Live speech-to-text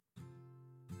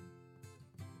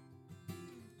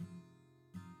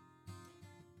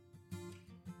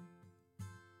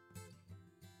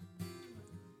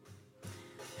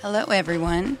Hello,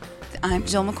 everyone. I'm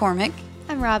Jill McCormick,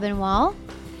 I'm Robin Wall.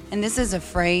 and this is a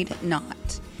Frayed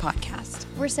Not podcast.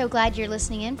 We're so glad you're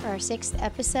listening in for our 6th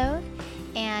episode.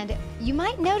 And you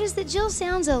might notice that Jill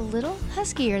sounds a little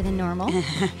huskier than normal.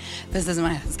 This is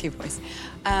my husky voice.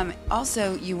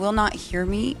 Also, you will not hear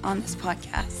me on this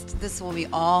podcast. This will be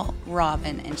all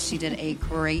Robin, and she did a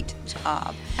great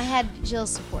job. I had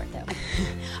Jill's support, though.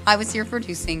 I was here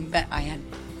producing, but I had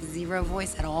zero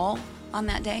voice at all on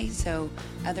that day. So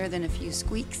other than a few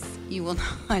squeaks, you will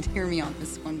not hear me on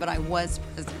this one, but I was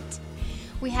present.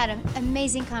 We had an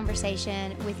amazing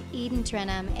conversation with Eden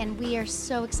Trentham, and we are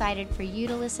so excited for you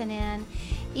to listen in.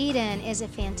 Eden is a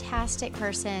fantastic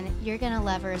person. You're going to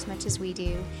love her as much as we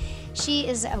do. She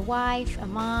is a wife, a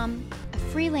mom, a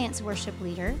freelance worship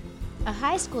leader, a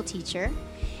high school teacher,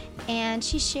 and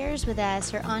she shares with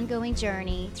us her ongoing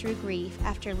journey through grief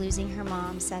after losing her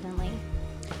mom suddenly.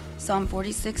 Psalm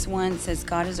 46:1 says,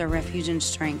 God is our refuge and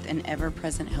strength and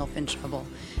ever-present help in trouble.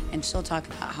 And she'll talk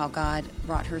about how God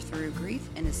brought her through grief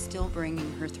and is still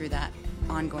bringing her through that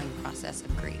ongoing process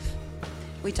of grief.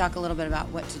 We talk a little bit about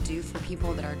what to do for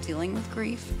people that are dealing with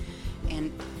grief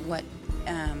and what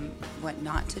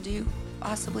not to do,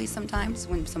 possibly sometimes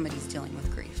when somebody's dealing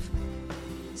with grief.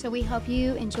 So we hope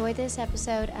you enjoy this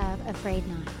episode of Afraid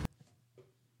Not.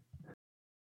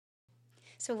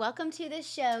 So welcome to the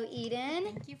show, Eden.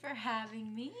 Thank you for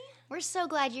having me. We're so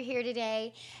glad you're here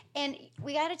today. And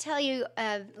we got to tell you,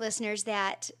 listeners,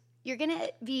 that you're going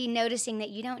to be noticing that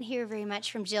you don't hear very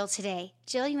much from Jill today.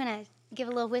 Jill, you want to give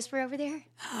a little whisper over there?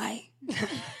 Hi.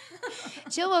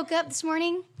 Jill woke up this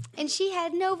morning, and she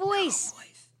had no voice.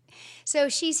 So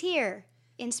she's here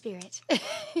in spirit.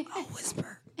 I'll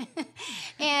whisper.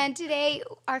 And today,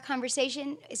 our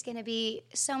conversation is going to be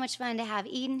so much fun to have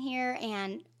Eden here.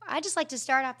 And I'd just like to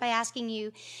start off by asking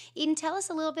you, Eden, tell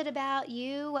us a little bit about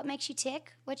you. What makes you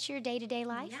tick? What's your day-to-day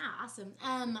life? Yeah, awesome.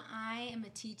 I am a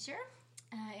teacher,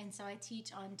 and so I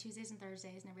teach on Tuesdays and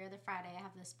Thursdays, and every other Friday I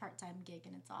have this part-time gig,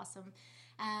 and it's awesome.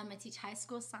 I teach high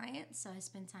school science, so I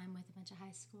spend time with a bunch of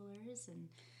high schoolers and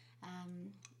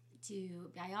do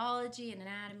biology and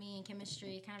anatomy and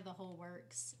chemistry, kind of the whole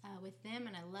works with them,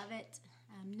 and I love it.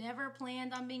 Never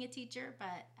planned on being a teacher,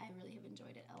 but I really have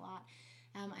enjoyed it a lot.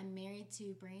 I'm married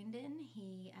to Brandon.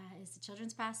 He is the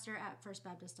children's pastor at First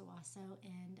Baptist Owasso,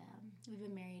 and we've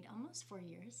been married almost 4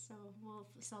 years, so we'll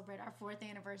celebrate our 4th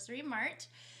anniversary in March.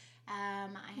 I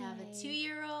have a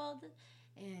 2-year-old,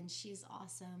 and she's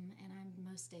awesome, and I'm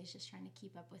most days just trying to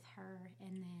keep up with her,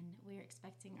 and then we're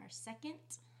expecting our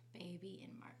 2nd baby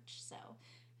in March, so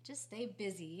just stay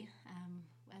busy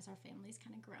as our family's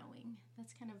kind of growing.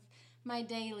 That's kind of my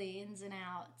daily ins and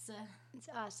outs. It's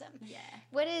awesome. Yeah.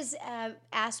 What is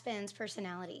Aspen's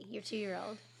personality, your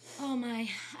 2-year-old? Oh, my.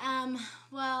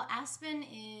 Well, Aspen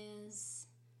is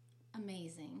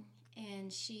amazing.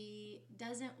 And she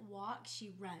doesn't walk,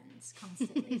 she runs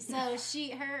constantly. So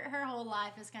her whole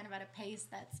life is kind of at a pace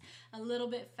that's a little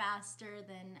bit faster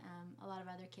than a lot of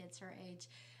other kids her age.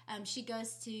 She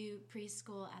goes to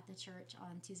preschool at the church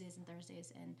on Tuesdays and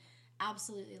Thursdays and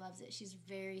absolutely loves it. She's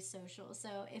very social.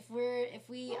 So if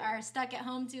we are stuck at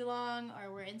home too long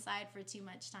or we're inside for too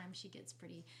much time, she gets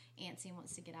pretty antsy and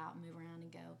wants to get out and move around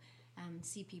and go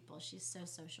see people. She's so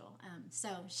social. So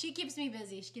she keeps me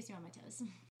busy. She keeps me on my toes.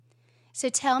 So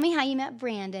tell me how you met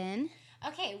Brandon.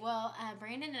 Okay, well,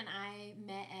 Brandon and I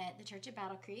met at the church at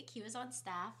Battle Creek. He was on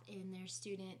staff in their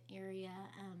student area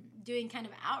doing kind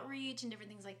of outreach and different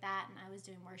things like that, and I was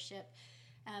doing worship,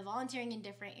 volunteering in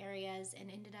different areas, and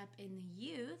ended up in the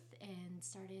youth and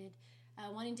started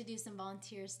wanting to do some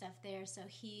volunteer stuff there. So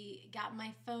he got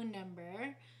my phone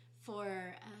number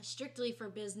for strictly for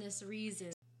business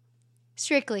reasons.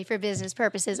 Strictly for business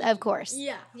purposes, of course.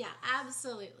 Yeah,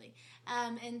 absolutely.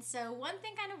 And so one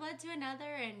thing kind of led to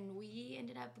another, and we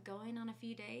ended up going on a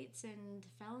few dates and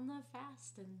fell in love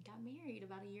fast and got married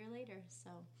about a year later. So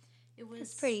it was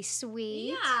That's pretty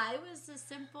sweet. Yeah, it was a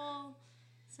simple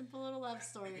little love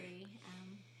story.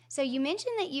 So you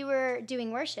mentioned that you were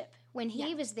doing worship when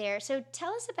he was there. So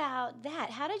tell us about that.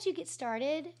 How did you get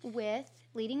started with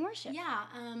leading worship? Yeah,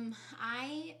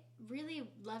 I really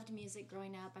loved music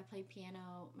growing up. I played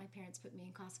piano. My parents put me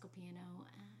in classical piano,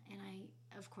 and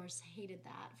I, of course, hated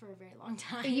that for a very long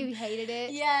time. You hated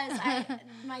it? Yes.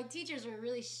 My teachers were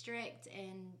really strict,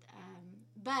 and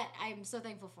but I'm so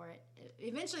thankful for it.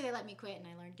 Eventually, they let me quit, and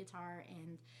I learned guitar.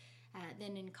 And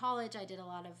then in college, I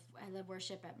led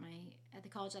worship at the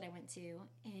college that I went to,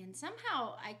 and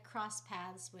somehow I crossed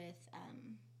paths with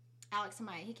Alex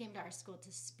Amaya. He came to our school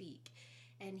to speak,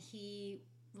 and he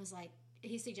was like,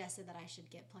 he suggested that I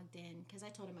should get plugged in because I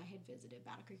told him I had visited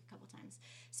Battle Creek a couple times.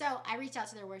 So I reached out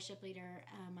to their worship leader,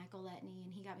 Michael Letney,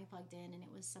 and he got me plugged in, and it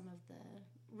was some of the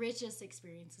richest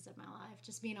experiences of my life,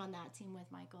 just being on that team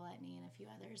with Michael Letney and a few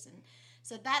others. And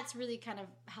so that's really kind of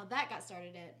how that got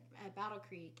started at Battle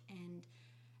Creek. And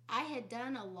I had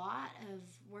done a lot of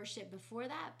worship before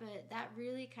that, but that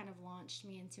really kind of launched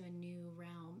me into a new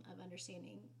realm of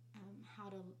understanding how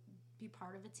to be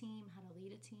part of a team, how to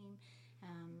lead a team.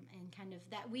 And kind of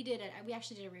that we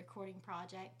actually did a recording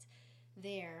project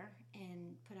there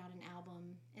and put out an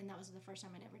album, and that was the first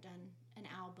time I'd ever done an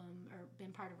album or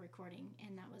been part of recording,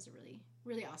 and that was a really,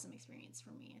 really awesome experience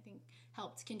for me. I think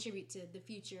helped contribute to the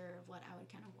future of what I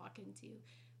would kind of walk into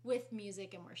with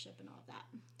music and worship and all of that.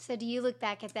 So do you look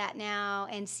back at that now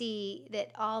and see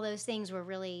that all those things were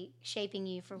really shaping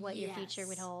you for what your future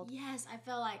would hold? Yes, I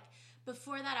feel like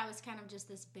before that, I was kind of just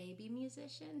this baby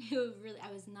musician who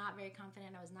I was not very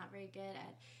confident. I was not very good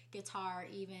at guitar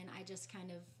even. I just kind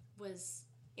of was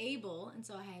able, and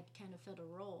so I had kind of filled a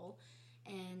role.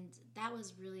 And that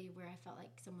was really where I felt like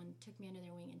someone took me under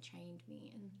their wing and trained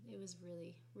me. And it was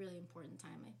really, really important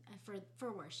time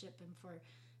for worship and for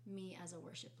me as a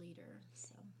worship leader.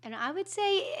 So. And I would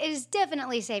say it is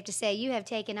definitely safe to say you have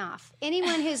taken off.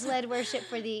 Anyone who's led worship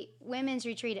for the women's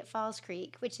retreat at Falls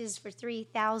Creek, which is for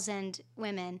 3,000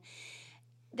 women,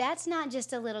 that's not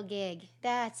just a little gig.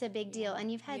 That's a big deal.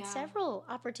 And you've had several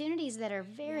opportunities that are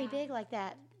very big like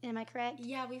that. Am I correct?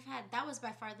 Yeah, that was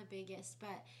by far the biggest,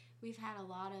 but we've had a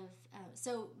lot of,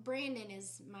 so Brandon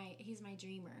he's my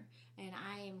dreamer, and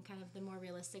I am kind of the more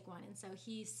realistic one. And so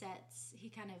he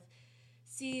kind of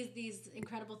sees these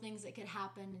incredible things that could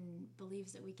happen and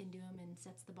believes that we can do them and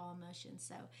sets the ball in motion.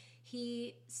 So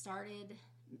we started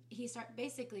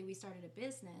a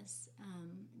business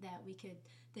that we could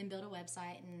then build a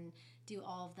website and do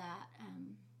all of that,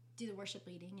 do the worship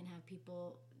leading and have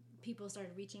people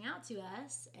started reaching out to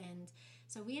us. And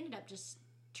so we ended up just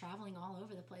traveling all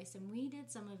over the place, and we did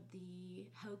some of the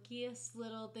hokiest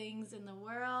little things in the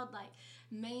world, like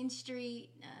Main Street,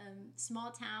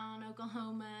 small town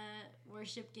Oklahoma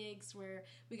worship gigs where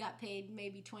we got paid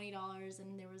maybe $20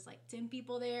 and there was like 10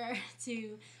 people there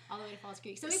to all the way to Falls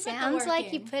Creek. So we sounds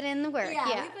like you put in the work.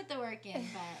 Yeah, we put the work in,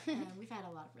 but we've had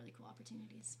a lot of really cool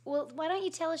opportunities. Well, why don't you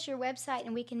tell us your website,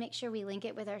 and we can make sure we link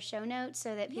it with our show notes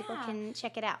so that people can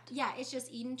check it out. Yeah, it's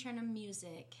just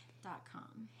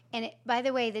EdenTrenthamMusic.com. And by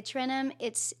the way, the Trentham,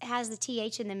 it has the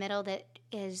TH in the middle that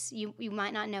is, you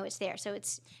might not know it's there. So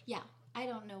it's... Yeah, I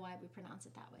don't know why we pronounce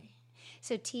it that way.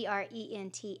 So Trentham.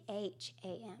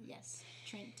 Yes,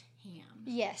 Trentham.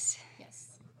 Yes.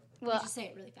 Well, just say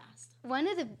it really fast. One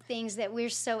of the things that we're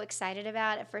so excited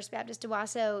about at First Baptist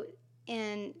Owasso,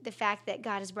 in the fact that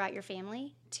God has brought your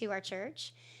family to our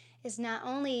church, is not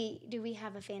only do we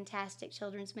have a fantastic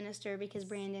children's minister because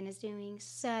Brandon is doing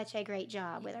such a great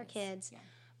job with our kids,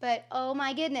 but oh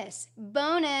my goodness,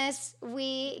 bonus,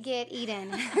 we get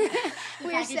Eden.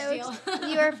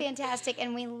 You are fantastic,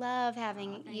 and we love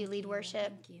having you lead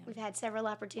worship. We've had several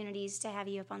opportunities to have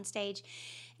you up on stage,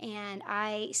 and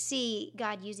I see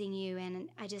God using you, and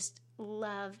I just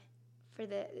love for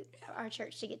our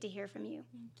church to get to hear from you.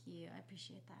 Thank you. I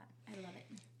appreciate that. I love it.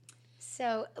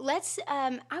 So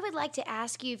I would like to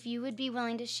ask you if you would be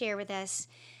willing to share with us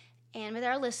and with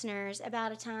our listeners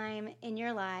about a time in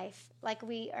your life, like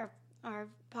our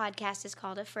podcast is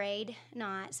called Afraid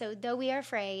Not. So though we are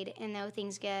afraid and though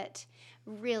things get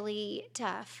really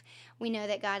tough, we know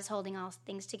that God is holding all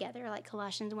things together. Like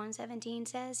Colossians 1:17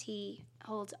 says, He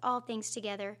holds all things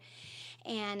together,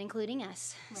 and including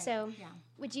us. Right. So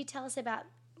would you tell us about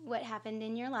what happened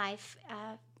in your life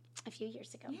a few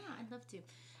years ago? Yeah, I'd love to.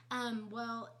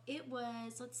 Well, it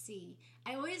was, let's see.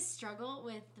 I always struggle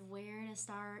with where to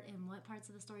start and what parts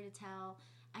of the story to tell.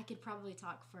 I could probably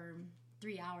talk for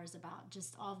 3 hours about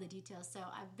just all the details. So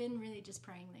I've been really just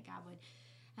praying that God would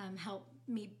help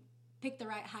me pick the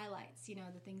right highlights, the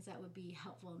things that would be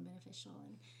helpful and beneficial,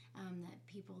 and that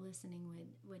people listening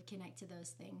would connect to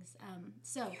those things.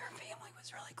 So your family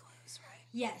was really close, right?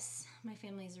 Yes, my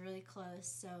family is really close.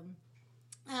 So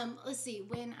let's see.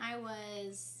 When I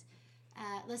was...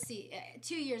 2.5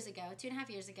 years ago,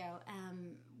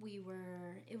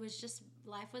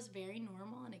 life was very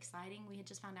normal and exciting. We had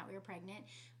just found out we were pregnant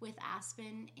with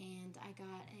Aspen, and I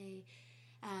got a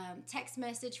text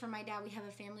message from my dad. We have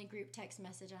a family group text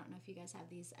message. I don't know if you guys have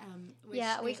these.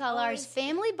 We call ours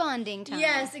family bonding time.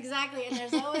 Yes, exactly. And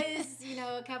there's always,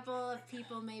 a couple of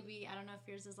people, maybe, I don't know if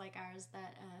yours is like ours,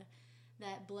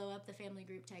 that blow up the family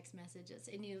group text messages,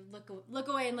 and you look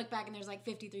away and look back, and there's like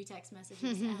 53 text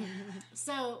messages.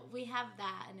 So we have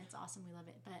that, and it's awesome. We love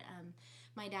it. But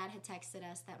my dad had texted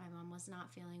us that my mom was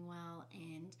not feeling well,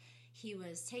 and he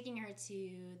was taking her to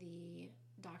the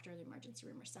doctor or the emergency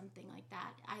room or something like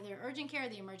that, either urgent care or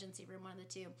the emergency room, one of the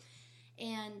two.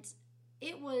 And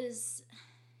it was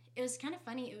kind of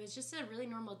funny. It was just a really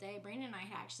normal day. Brandon and I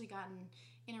had actually gotten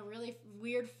in a really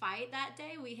weird fight that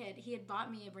day. He had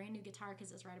bought me a brand new guitar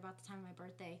because it was right about the time of my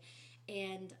birthday,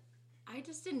 and I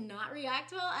just did not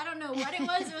react well. I don't know what it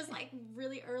was. It was like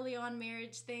really early on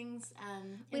marriage things.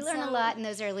 We learn a lot in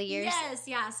those early years. Yes,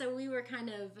 yeah. So we were kind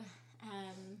of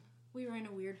we were in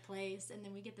a weird place, and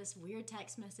then we get this weird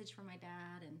text message from my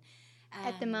dad. And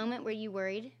at the moment, were you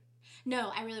worried?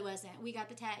 No, I really wasn't. We got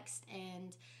the text,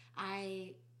 and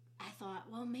I thought,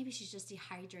 well, maybe she's just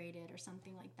dehydrated or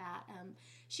something like that.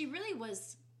 She really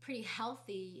was pretty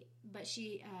healthy, but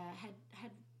she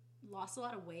had lost a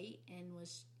lot of weight and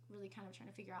was really kind of trying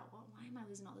to figure out, well, why am I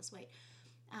losing all this weight?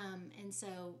 And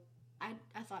so I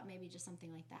thought maybe just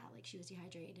something like that, like she was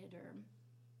dehydrated, or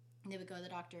they would go to the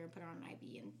doctor and put her on an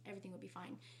IV and everything would be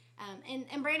fine.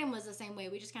 And Brandon was the same way.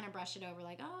 We just kind of brushed it over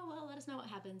like, oh, well, let us know what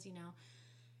happens, you know.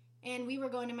 And we were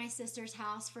going to my sister's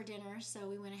house for dinner, so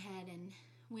we went ahead and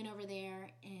went over there,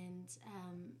 and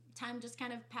time just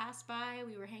kind of passed by.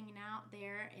 We were hanging out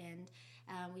there, and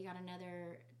we got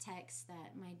another text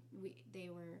that they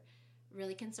were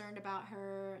really concerned about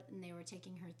her, and they were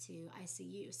taking her to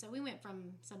ICU. So we went from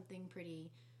something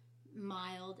pretty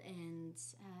mild and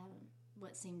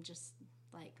what seemed just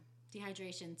like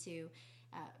dehydration to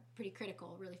pretty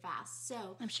critical really fast.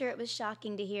 So I'm sure it was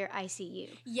shocking to hear ICU.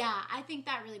 Yeah, I think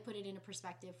that really put it into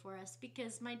perspective for us,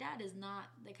 because my dad is not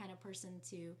the kind of person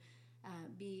to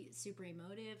be super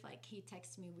emotive. Like, he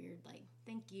texts me weird, like,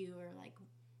 thank you, or like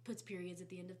puts periods at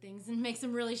the end of things and makes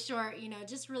them really short, you know,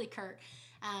 just really curt.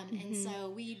 And so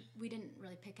we didn't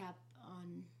really pick up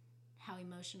on how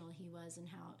emotional he was and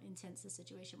how intense the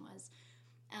situation was.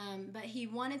 But he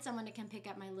wanted someone to come pick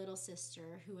up my little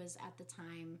sister, who was at the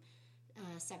time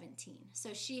 17.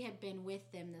 So she had been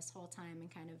with them this whole time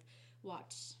and kind of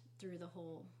watched through the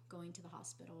whole going to the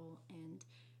hospital, and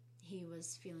he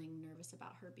was feeling nervous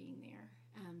about her being there,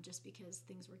 just because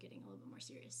things were getting a little bit more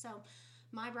serious. So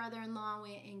my brother-in-law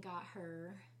went and got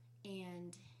her,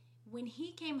 and when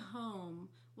he came home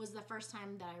was the first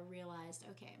time that I realized,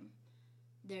 okay,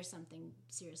 there's something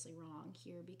seriously wrong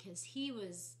here, because he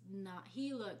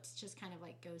looked just kind of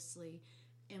like ghostly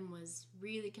and was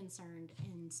really concerned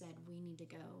and said, we need to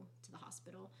go to the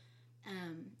hospital.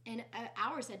 And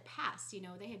hours had passed, you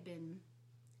know, they had been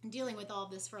dealing with all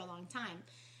of this for a long time.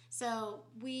 So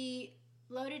we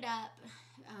loaded up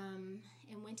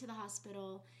and went to the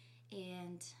hospital,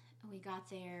 and we got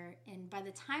there. And by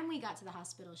the time we got to the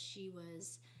hospital, she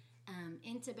was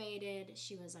intubated,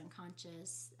 she was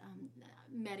unconscious,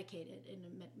 medicated in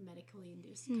a medically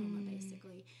induced coma,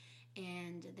 basically.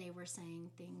 And they were saying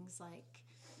things like,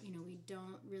 you know, we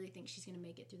don't really think she's going to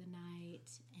make it through the night,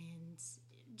 and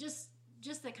just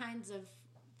the kinds of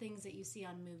things that you see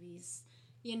on movies,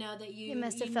 you know, that you... It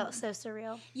must have felt so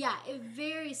surreal. Yeah,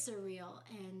 very surreal,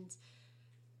 and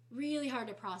really hard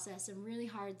to process, and really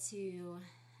hard to,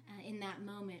 in that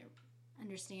moment,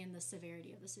 understand the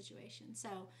severity of the situation. So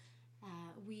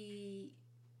we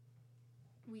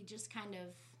just kind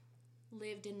of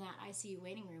lived in that ICU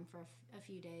waiting room for a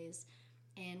few days.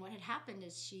 And what had happened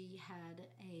is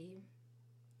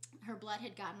her blood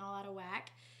had gotten all out of whack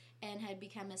and had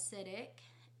become acidic,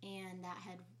 and that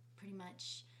had pretty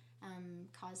much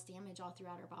caused damage all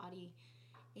throughout her body.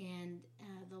 And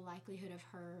the likelihood of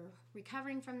her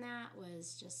recovering from that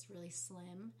was just really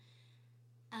slim.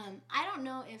 I don't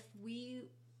know if we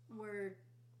were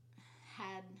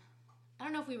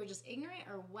just ignorant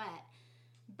or what,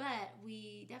 but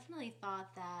we definitely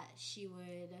thought that she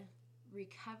would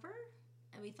recover.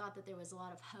 And we thought that there was a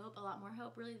lot more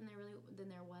hope really than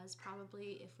there was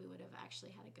probably if we would have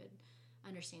actually had a good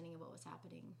understanding of what was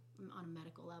happening on a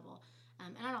medical level.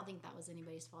 And I don't think that was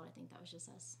anybody's fault. I think that was just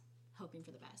us hoping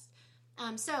for the best.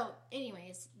 So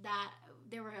anyways, that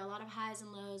there were a lot of highs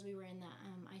and lows. We were in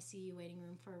the ICU waiting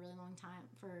room for a really long time,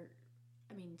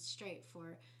 straight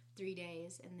for 3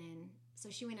 days. And then, so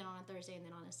she went in on a Thursday, and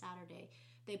then on a Saturday,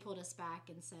 they pulled us back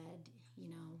and said, you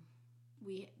know,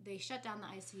 they shut down the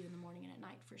ICU in the morning and at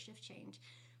night for shift change.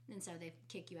 And so they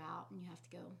kick you out and you have to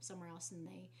go somewhere else. And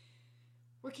they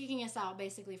were kicking us out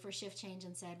basically for shift change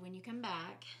and said, when you come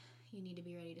back, you need to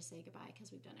be ready to say goodbye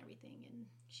because we've done everything. And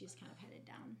she's kind of headed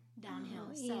downhill.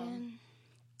 Oh, so Ian.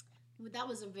 That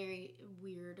was a very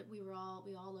weird, we all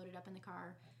loaded up in the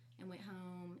car and went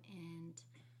home, and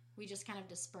we just kind of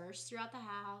dispersed throughout the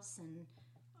house, and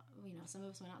some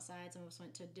of us went outside, some of us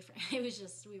went to different. It was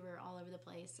just we were all over the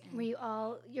place. And were you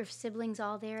all your siblings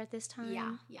all there at this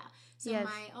time? Yeah. So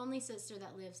my only sister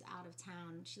that lives out of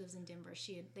town, she lives in Denver.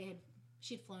 She'd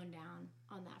flown down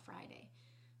on that Friday,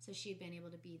 so she'd been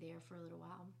able to be there for a little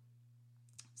while.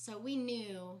 So we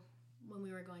knew when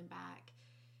we were going back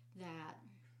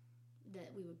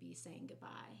that we would be saying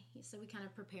goodbye. So we kind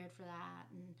of prepared for that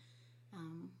and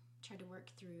tried to work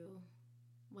through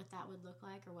what that would look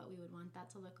like or what we would want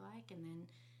that to look like. And then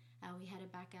we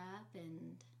headed back up,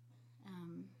 and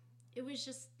it was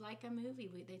just like a movie.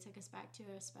 They took us back to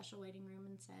a special waiting room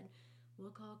and said, we'll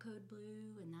call Code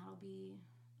Blue, and that'll be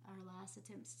our last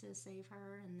attempts to save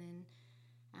her. And then,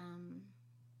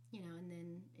 and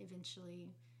then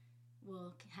eventually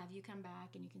we'll have you come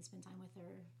back and you can spend time with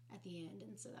her at the end.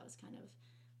 And so that was kind of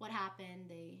what happened.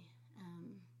 They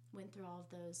went through all of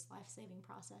those life-saving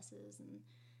processes, and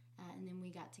then we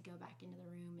got to go back into the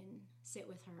room and sit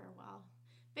with her while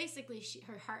basically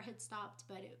her heart had stopped,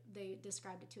 but they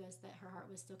described it to us that her heart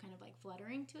was still kind of like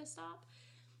fluttering to a stop.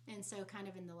 And so kind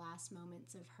of in the last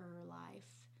moments of her life,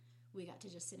 we got to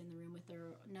just sit in the room with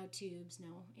her, no tubes,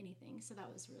 no anything. So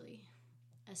that was really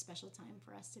a special time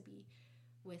for us to be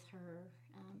with her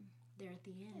there at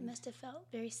the end. It must have felt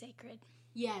very sacred.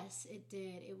 Yes, it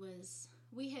did. It was.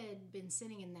 We had been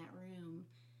sitting in that room,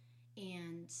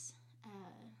 and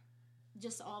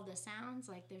just all the sounds,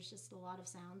 like there's just a lot of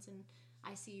sounds in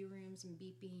ICU rooms and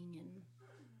beeping and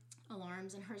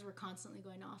alarms, and hers were constantly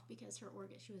going off because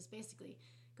she was basically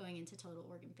going into total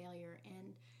organ failure,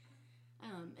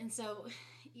 and so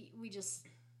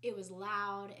it was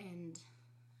loud, and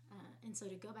so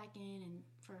to go back in and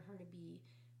for her to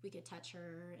we could touch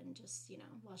her, and just,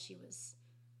 while she was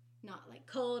not like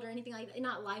cold or anything like that,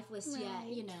 not lifeless yet,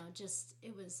 just,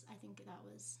 I think that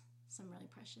was some really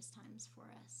precious times for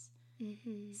us.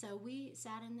 Mm-hmm. So we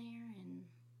sat in there, and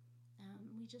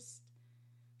we just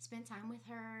spent time with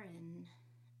her, and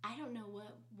I don't know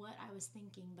what I was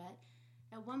thinking, but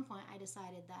at one point I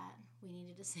decided that we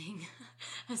needed to sing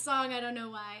a song. I don't know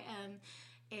why.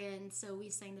 And so we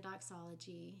sang the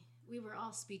doxology. We were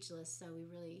all speechless, so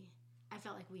I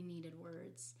felt like we needed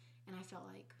words, and I felt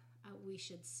like we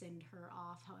should send her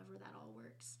off, however that all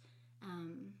works,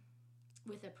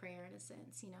 with a prayer in a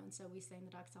sense, and so we sang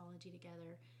the doxology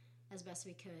together as best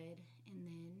we could, and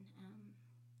then,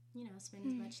 spent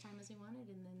as much time as we wanted,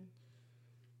 and then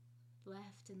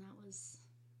left, and that was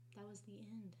the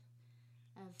end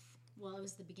it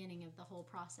was the beginning of the whole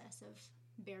process of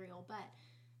burial, but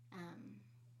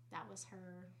that was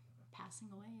her passing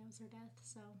away. It was her death.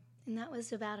 So. And that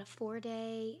was about a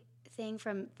 4-day thing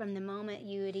from the moment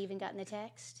you had even gotten the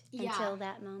text until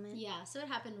that moment? Yeah, so it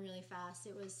happened really fast.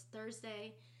 It was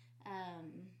Thursday.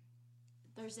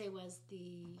 Thursday was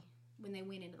when they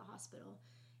went into the hospital,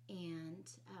 and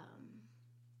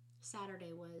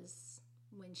Saturday was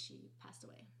when she passed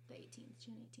away, the 18th,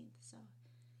 June 18th. So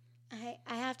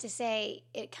I have to say,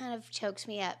 it kind of chokes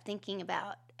me up thinking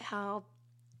about how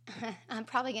I'm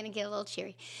probably going to get a little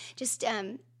cheery. Just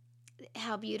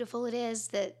how beautiful it is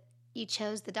that you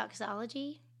chose the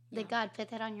doxology, that God put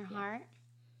that on your heart,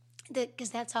 because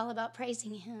that's all about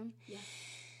praising Him. Yeah.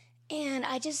 And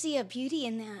I just see a beauty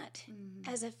in that. Mm-hmm.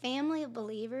 As a family of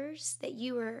believers, that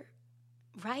you were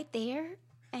right there,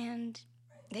 and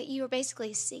that you were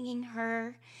basically singing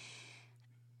her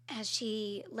as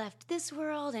she left this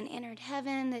world and entered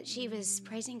heaven, that she was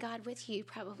praising God with you,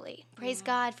 probably. Praise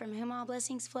God, from whom all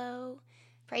blessings flow.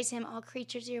 Praise Him, all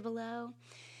creatures here below.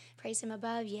 Praise Him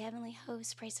above, ye heavenly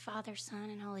hosts. Praise the Father, Son,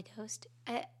 and Holy Ghost.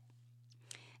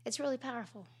 It's really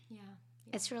powerful. Yeah.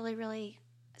 It's really, really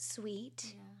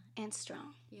sweet and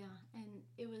strong. Yeah, and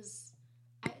it was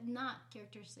not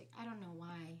characteristic. I don't know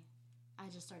why I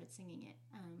just started singing it.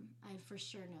 I for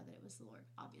sure know that it was the Lord.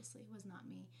 Obviously, it was not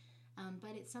me.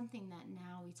 But it's something that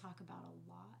now we talk about a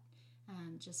lot.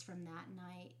 Just from that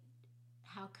night,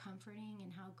 how comforting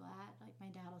and how glad, like my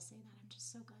dad will say that, I'm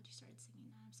just so glad you started singing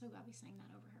that. I'm so glad we sang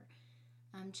that over her.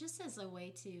 Just as a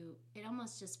way to, it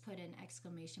almost just put an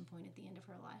exclamation point at the end of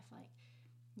her life, like,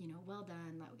 well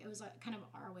done. Like, it was kind of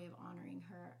our way of honoring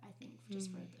her, I think,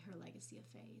 just for her legacy of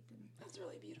faith. And that's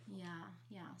really beautiful.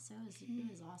 Yeah. So it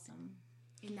was awesome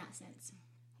in that sense.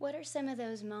 What are some of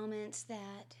those moments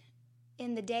that,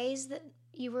 in the days that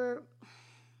you were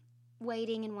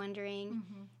waiting and wondering,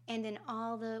 and in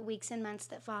all the weeks and months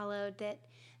that followed,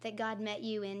 that God met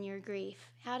you in your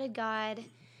grief? How did God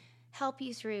help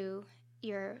you through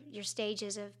your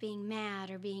stages of being mad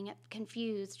or being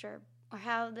confused, or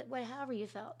however you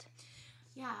felt?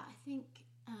 Yeah, I think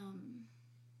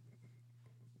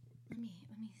let me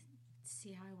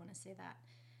see how I want to say that.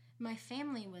 my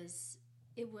family was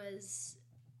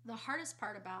the hardest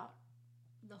part about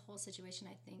the whole situation,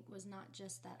 I think, was not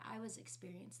just that I was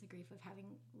experiencing the grief of having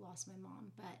lost my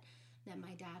mom, but that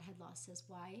my dad had lost his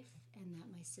wife and that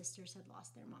my sisters had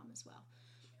lost their mom as well.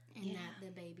 And that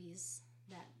the babies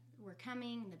that were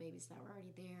coming, the babies that were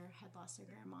already there, had lost their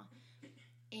grandma.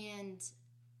 And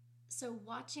so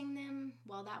watching them,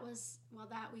 while that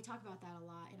we talk about that a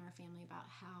lot in our family, about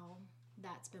how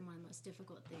that's been one of the most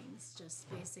difficult things, just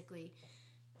basically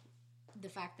the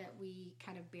fact that we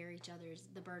kind of bear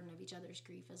the burden of each other's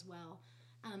grief as well.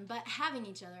 But having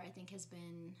each other, I think, has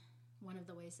been one of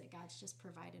the ways that God's just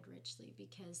provided richly,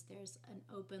 because there's an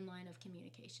open line of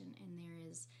communication, and there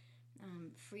is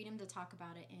freedom to talk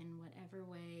about it in whatever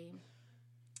way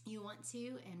you want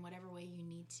to and whatever way you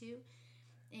need to.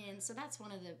 And so that's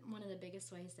one of the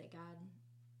biggest ways that God,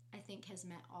 I think, has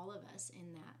met all of us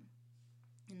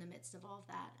in the midst of all of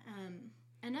that.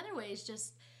 Another way is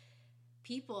just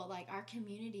people, like our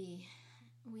community.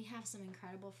 We have some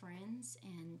incredible friends,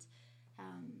 and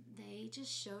they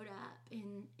just showed up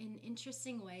in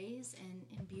interesting ways and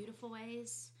in beautiful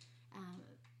ways.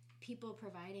 People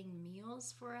providing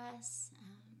meals for us,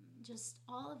 just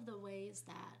all of the ways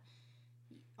that,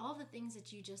 all the things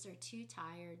that you just are too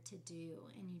tired to do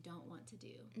and you don't want to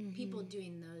do. Mm-hmm. People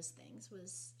doing those things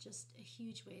was just a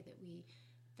huge way that we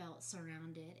felt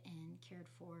surrounded and cared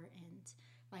for, and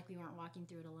like we weren't walking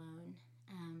through it alone.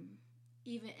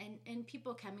 And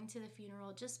people coming to the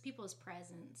funeral, just people's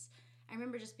presence. I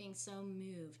remember just being so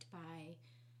moved by.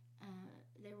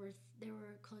 There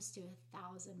were close to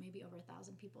 1,000, maybe over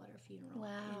 1,000 people at her funeral.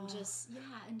 Wow! And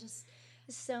just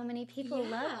so many people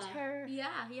loved her.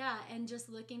 Yeah. And just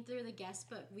looking through the guest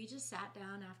book, we just sat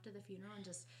down after the funeral and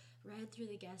just read through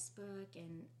the guest book,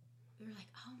 and we were like,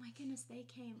 "Oh my goodness, they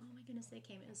came! Oh my goodness, they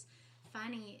came!" It was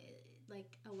funny,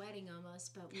 like a wedding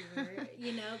almost, but we were,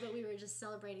 but we were just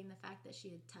celebrating the fact that she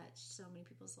had touched so many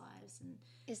people's lives. And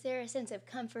is there a sense of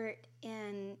comfort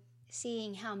in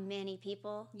seeing how many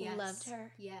people loved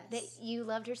her? Yes. That you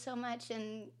loved her so much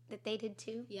and that they did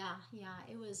too? Yeah.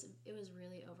 It was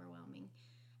really overwhelming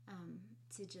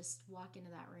to just walk into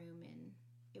that room, and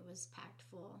it was packed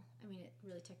full. I mean, it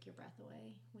really took your breath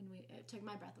away it took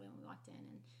my breath away when we walked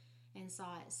in and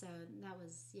saw it. So that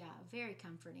was, very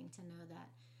comforting to know that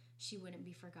she wouldn't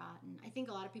be forgotten. I think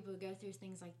a lot of people who go through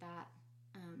things like that,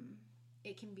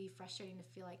 it can be frustrating to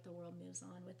feel like the world moves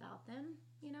on without them,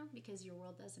 because your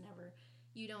world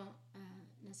you don't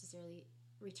necessarily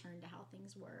return to how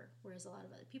things were, whereas a lot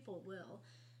of other people will,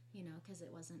 because it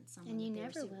wasn't someone. And you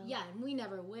never will. Yeah, and we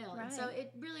never will. Right. And so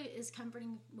it really is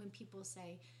comforting when people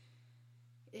say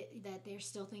that they're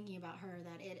still thinking about her,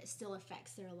 that it still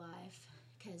affects their life,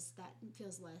 because that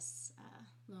feels less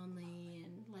lonely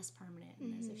and less permanent,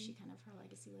 and as if her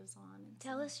legacy lives on. And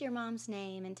tell us your mom's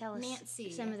name, and tell us Nancy.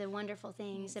 Some of the wonderful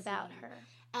things about her.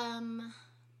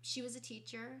 She was a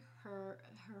teacher. Her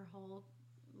whole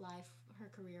life, her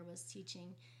career was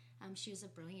teaching. She was a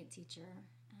brilliant teacher.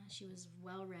 She was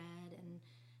well-read, and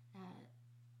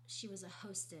she was a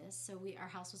hostess. So our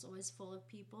house was always full of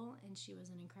people, and she was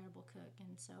an incredible cook.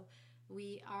 And so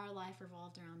our life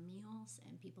revolved around meals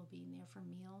and people being there for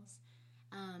meals.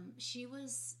 She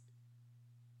was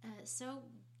so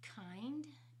kind,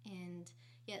 and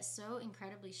yet so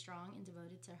incredibly strong and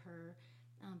devoted to her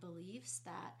beliefs,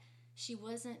 that she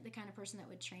wasn't the kind of person that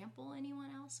would trample anyone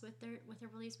else with her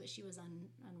beliefs, but she was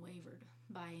unwavered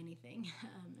by anything.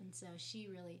 And so she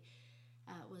really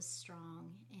was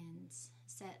strong and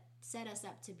set us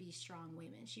up to be strong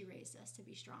women. She raised us to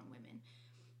be strong women,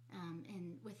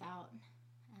 and without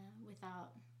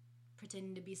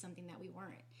pretending to be something that we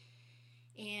weren't.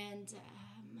 And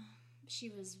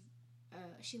she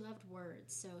loved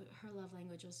words, so her love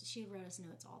language was, she wrote us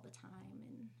notes all the time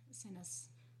and sent us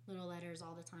little letters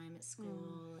all the time at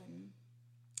school, and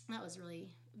that was really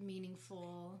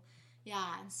meaningful,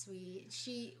 and sweet.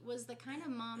 She was the kind of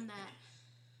mom that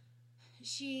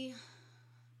she,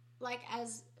 like,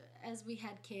 as we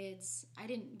had kids, I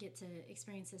didn't get to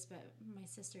experience this, but my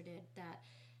sister did, that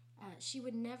she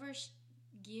would never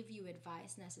give you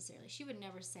advice necessarily. She would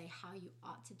never say how you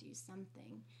ought to do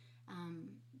something,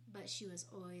 but she was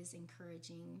always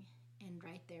encouraging and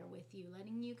right there with you,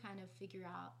 letting you kind of figure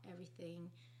out everything,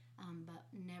 but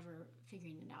never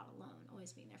figuring it out alone,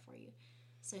 always being there for you.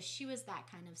 So she was that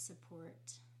kind of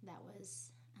support that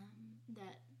was,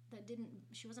 that didn't,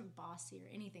 she wasn't bossy or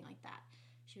anything like that.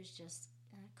 She was just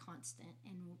constant,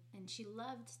 and she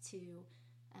loved to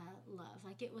love.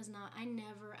 Like, it was not, I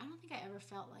don't think I ever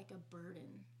felt like a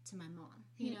burden to my mom,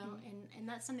 you know, and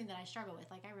that's something that I struggle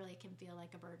with. Like, I really can feel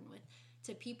like a burden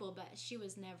to people, but she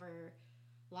was never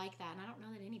like that. And I don't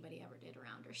know that anybody ever did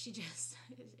around her. She just,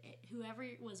 whoever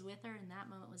was with her in that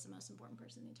moment was the most important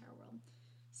person in the entire world.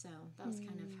 So that was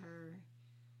kind of her,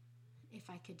 if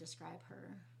I could describe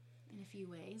her in a few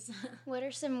ways. What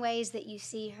are some ways that you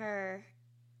see her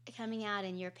coming out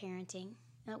in your parenting?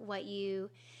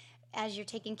 As you're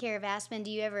taking care of Aspen, do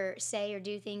you ever say or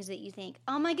do things that you think,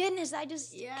 oh my goodness, I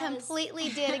just completely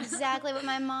did exactly what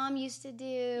my mom used to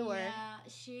do? Or yeah,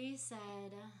 she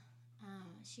said,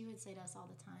 she would say to us all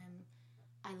the time,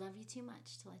 I love you too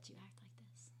much to let you act like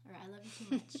this. Or I love you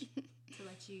too much to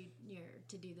let you,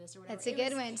 to do this or whatever. That's a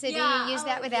good one. So do you use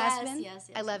that with Aspen?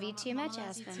 Yes. I love you too much,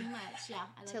 Aspen. Aspen. Too much, yeah.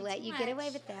 I love to you let too you much. get away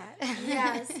with that.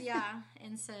 Yes, yeah.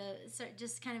 And so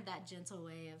just kind of that gentle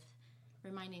way of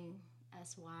reminding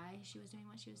us why she was doing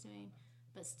what she was doing,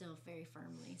 but still very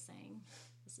firmly saying,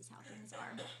 this is how things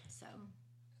are. So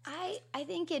I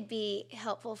think it'd be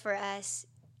helpful for us,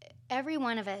 every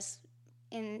one of us,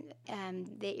 in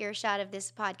the earshot of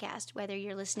this podcast, whether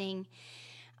you're listening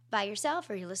by yourself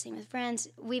or you're listening with friends,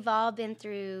 we've all been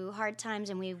through hard times,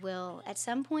 and we will at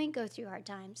some point go through hard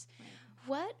times. Right.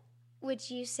 What would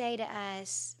you say to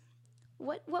us?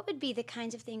 What would be the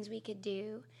kinds of things we could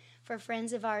do for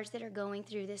friends of ours that are going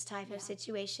through this type of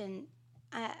situation?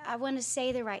 I want to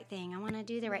say the right thing. I want to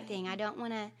do the right thing. I don't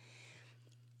want to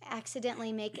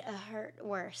accidentally make a hurt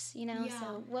worse, Yeah.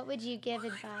 So what would you give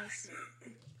advice?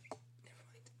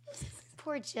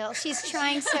 Poor Jill. She's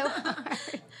trying so hard.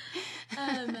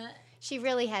 She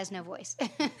really has no voice.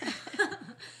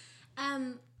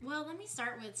 Well, let me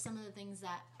start with some of the things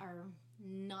that are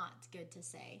not good to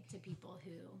say to people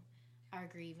who are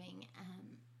grieving.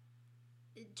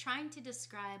 Trying to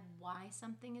describe why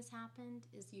something has happened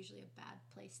is usually a bad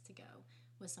place to go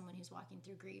with someone who's walking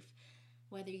through grief.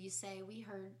 Whether you say, we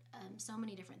heard so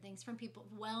many different things from people,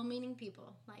 well-meaning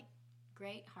people, like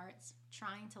great hearts,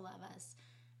 trying to love us,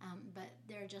 but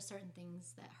there are just certain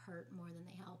things that hurt more than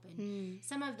they help. And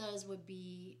some of those would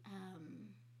be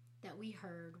that we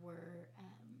heard were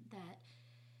that,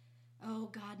 oh,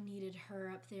 God needed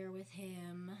her up there with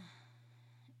him,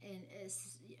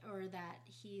 or that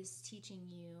he's teaching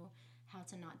you how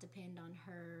to not depend on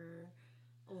her,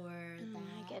 or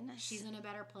that she's in a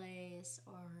better place,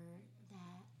 or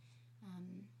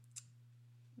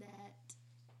that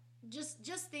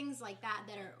just things like that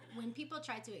are, when people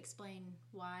try to explain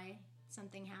why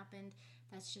something happened,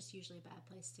 that's just usually a bad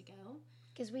place to go.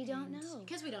 Because we don't know.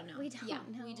 Because we don't know. We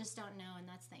don't know. We just don't know, and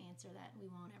that's the answer that we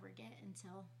won't ever get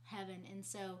until heaven. And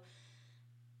so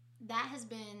that has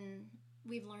been,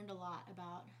 we've learned a lot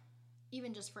about,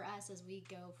 even just for us as we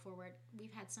go forward.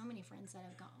 We've had so many friends that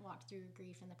have walked through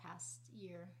grief in the past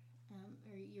year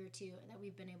or year or two, that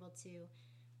we've been able to,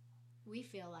 we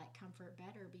feel like, comfort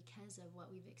better because of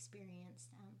what we've experienced.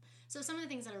 So some of the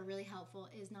things that are really helpful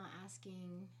is not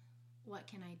asking, what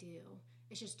can I do?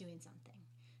 It's just doing something.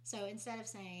 So instead of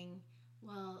saying,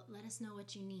 well, let us know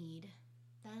what you need,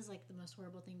 that is like the most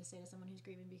horrible thing to say to someone who's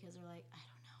grieving, because they're like, I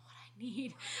don't know what I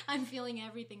need. I'm feeling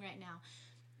everything right now.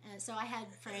 So I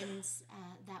had friends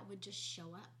that would just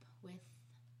show up with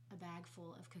a bag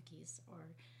full of cookies, or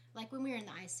like when we were in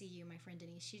the ICU, my friend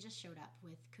Denise, she just showed up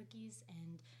with cookies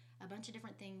and a bunch of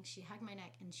different things. She hugged my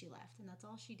neck and she left, and that's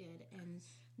all she did. And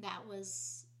that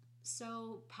was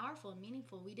so powerful and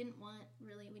meaningful.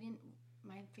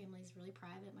 My family's really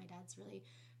private. My dad's really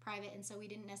private, and so we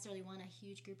didn't necessarily want a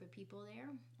huge group of people there.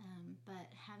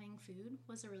 But having food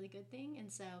was a really good thing,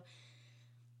 and so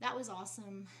that was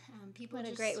awesome. What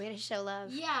a great way to show love.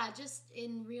 Yeah, just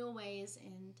in real ways.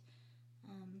 And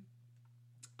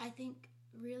I think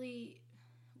really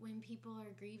when people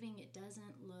are grieving, it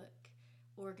doesn't look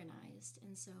organized.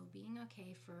 And so being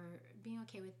okay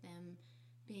with them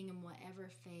being in whatever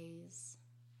phase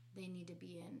they need to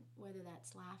be in, whether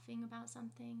that's laughing about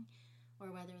something,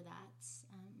 or whether that's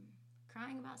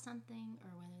crying about something, or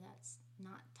whether that's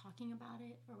not talking about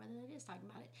it, or whether it is talking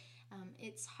about it.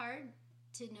 It's hard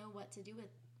to know what to do with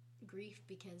grief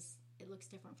because it looks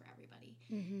different for everybody.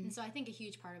 Mm-hmm. And so I think a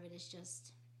huge part of it is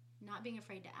just not being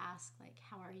afraid to ask, like,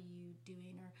 how are you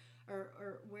doing,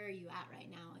 or where are you at right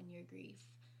now in your grief,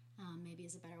 maybe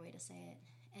is a better way to say it.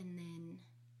 And then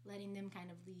letting them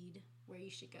kind of lead where you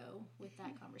should go with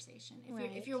that conversation.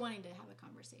 If you're wanting to have a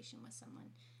conversation with someone,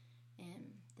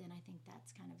 then I think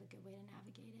that's kind of a good way to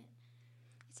navigate it.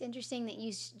 It's interesting that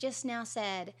you just now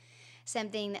said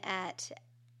something that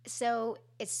it's so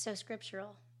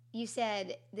scriptural. You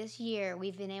said this year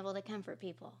we've been able to comfort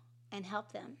people and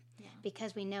help them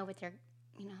because we know what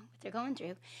they're going through.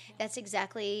 Yeah. That's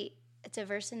exactly, it's a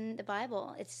verse in the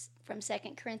Bible. It's from 2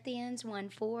 Corinthians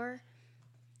 1:4,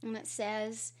 and it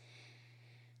says,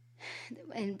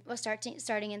 And we'll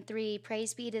starting in 3.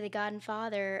 Praise be to the God and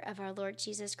Father of our Lord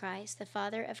Jesus Christ, the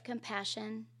Father of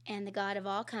compassion and the God of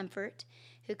all comfort,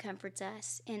 who comforts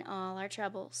us in all our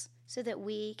troubles, so that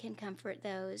we can comfort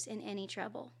those in any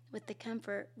trouble with the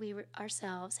comfort we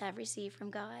ourselves have received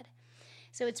from God.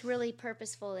 So it's really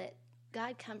purposeful that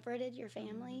God comforted your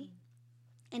family,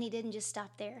 and he didn't just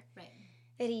stop there. Right.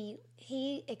 That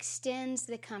he extends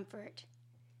the comfort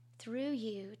through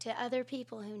you to other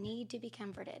people who need to be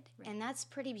comforted. Right. And that's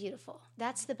pretty beautiful.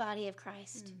 That's the body of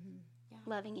Christ,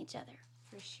 loving each other.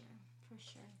 For sure.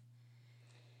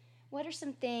 What are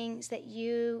some things that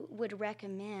you would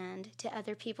recommend to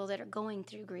other people that are going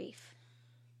through grief?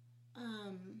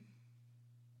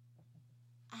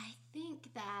 I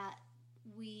think that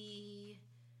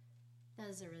that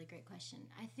is a really great question.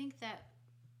 I think that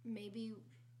maybe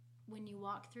when you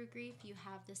walk through grief, you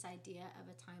have this idea of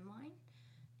a timeline,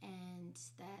 and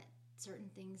that certain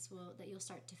things that you'll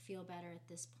start to feel better at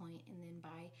this point, and then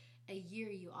by a year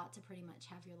you ought to pretty much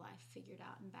have your life figured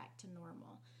out and back to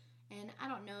normal. And I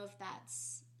don't know if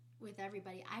that's with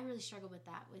everybody. I really struggle with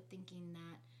that, with thinking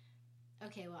that,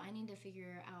 okay, well, I need to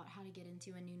figure out how to get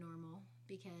into a new normal,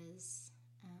 because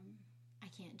I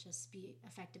can't just be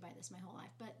affected by this my whole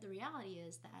life. But the reality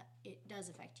is that it does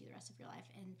affect you the rest of your life,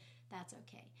 and that's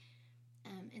okay.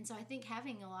 And so I think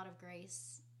having a lot of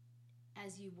grace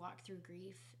as you walk through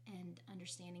grief, and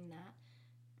understanding that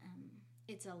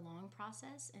it's a long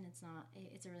process, and it's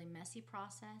a really messy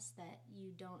process, that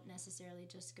you don't necessarily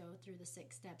just go through the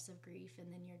 6 steps of grief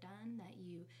and then you're done, that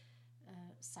you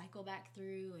cycle back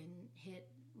through and hit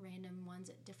random ones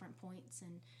at different points.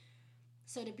 And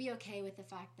so to be okay with the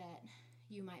fact that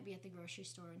you might be at the grocery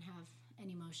store and have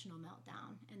an emotional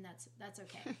meltdown, and that's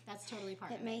okay. That's totally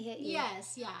part of it. It may hit you.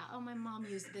 Yes, yeah. Oh, my mom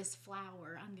used this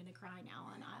flour. I'm going to cry now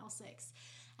on aisle 6.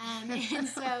 And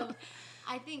so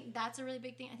I think that's a really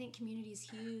big thing. I think community is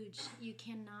huge. You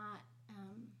cannot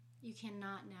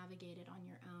navigate it on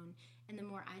your own. And the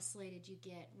more isolated you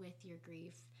get with your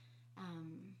grief,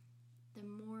 the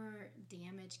more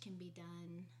damage can be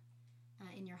done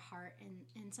in your heart.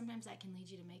 And sometimes that can lead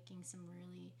you to making some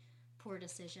really poor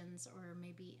decisions, or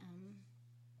maybe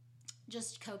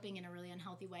just coping in a really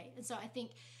unhealthy way. And so I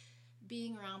think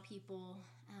being around people,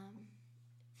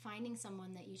 finding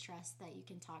someone that you trust, that you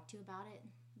can talk to about it,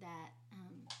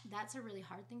 that's a really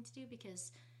hard thing to do,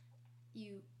 because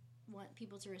you want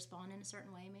people to respond in a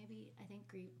certain way. Maybe I think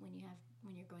grief, when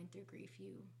you're going through grief,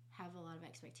 you have a lot of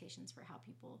expectations for how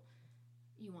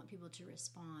you want people to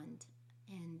respond,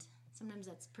 and sometimes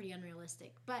that's pretty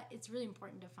unrealistic. But it's really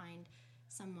important to find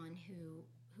someone who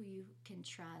you can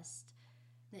trust,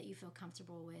 that you feel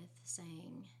comfortable with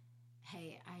saying,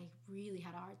 hey, I really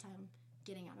had a hard time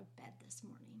getting out of bed this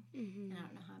morning, and I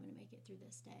don't know how I'm going to make it through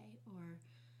this day, or,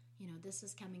 this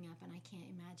is coming up and I can't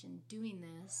imagine doing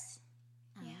this.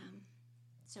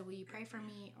 So will you pray for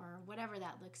me, or whatever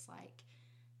that looks like?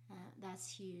 That's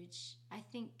huge. I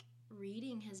think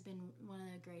reading has been one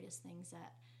of the greatest things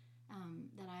that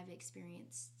I've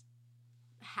experienced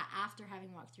after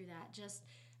having walked through that. Just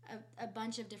a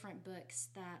bunch of different books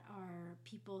that are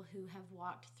people who have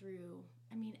walked through,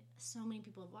 so many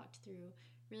people have walked through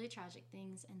really tragic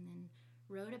things, and then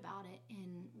wrote about it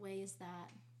in ways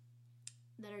that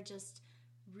are just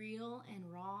real and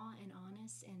raw and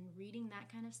honest. And reading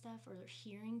that kind of stuff, or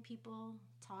hearing people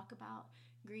talk about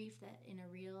grief that in a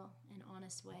real and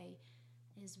honest way,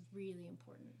 is really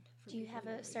important. Do you have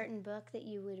a certain book that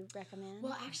you would recommend?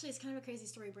 Well, actually, it's kind of a crazy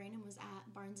story. Brandon was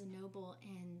at Barnes & Noble,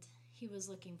 and he was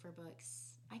looking for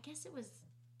books. I guess it was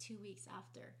 2 weeks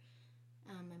after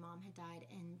my mom had died,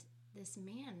 and this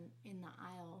man in the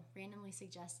aisle randomly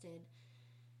suggested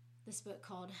this book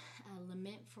called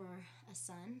Lament for a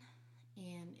Son,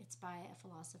 and it's by a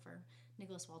philosopher,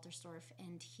 Nicholas Walterstorff,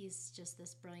 and he's just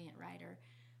this brilliant writer.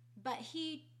 But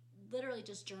he literally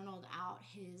just journaled out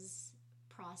his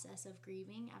process of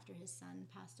grieving after his son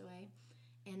passed away,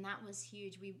 and that was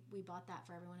huge. We bought that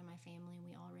for everyone in my family, and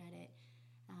we all read it,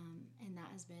 and that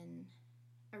has been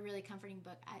a really comforting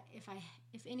book.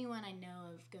 If anyone I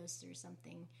know of goes through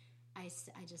something, I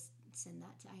just send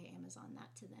that I Amazon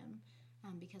that to them,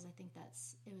 because I think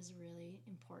it was really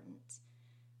important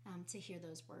to hear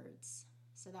those words.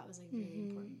 So that was a really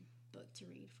important book to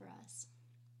read for us.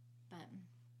 But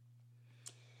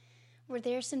were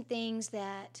there some things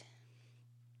that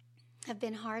have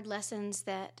been hard lessons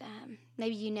that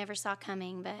maybe you never saw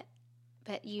coming,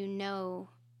 but you know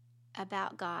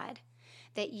about God,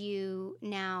 that you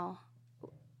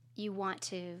want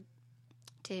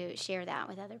to share that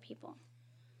with other people?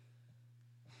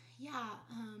 Yeah,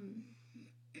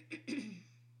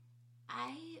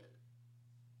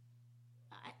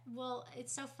 Well,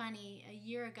 it's so funny. A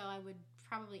year ago, I would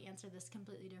probably answer this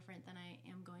completely different than I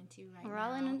am going to right now. We're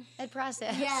all in a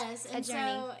process. Yes, and a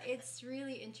journey. so it's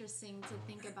really interesting to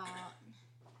think about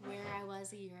where I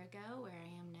was a year ago, where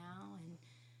I am now,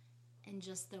 and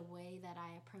just the way that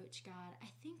I approach God. I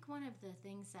think one of the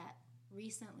things that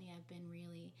recently I've been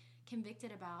really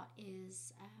convicted about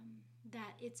is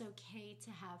that it's okay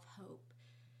to have hope,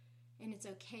 and it's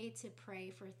okay to pray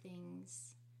for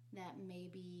things that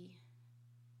maybe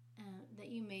that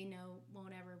you may know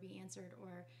won't ever be answered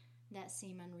or that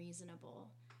seem unreasonable.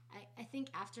 I think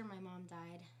after my mom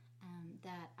died,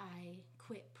 that I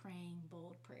quit praying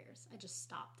bold prayers. I just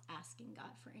stopped asking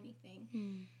God for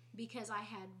anything because I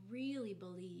had really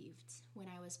believed when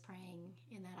I was praying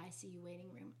in that ICU waiting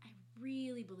room, I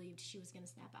really believed she was going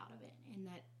to snap out of it, and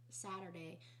that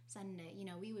Saturday, Sunday,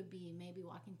 we would be maybe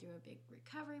walking through a big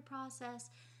recovery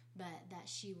process, but that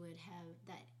she would have,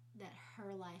 that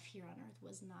her life here on earth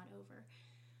was not over.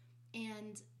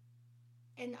 And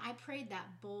I prayed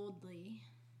that boldly,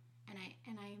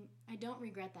 and I don't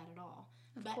regret that at all.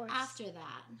 But after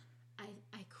that,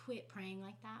 I quit praying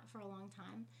like that for a long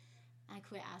time. I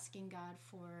quit asking God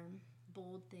for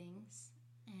bold things,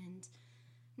 and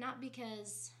not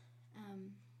because,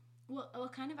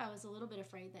 I was a little bit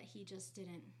afraid that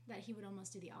that he would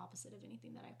almost do the opposite of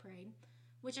anything that I prayed,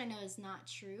 which I know is not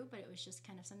true, but it was just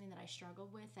kind of something that I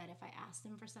struggled with, that if I asked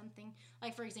him for something,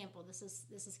 like for example, this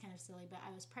is kind of silly, but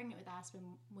I was pregnant with Aspen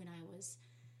when I was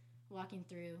walking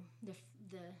through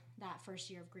that first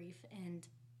year of grief, and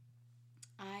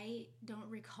I don't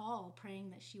recall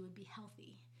praying that she would be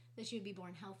healthy, that she would be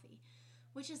born healthy,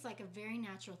 which is like a very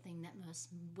natural thing that most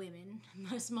women,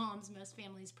 most moms, most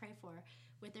families pray for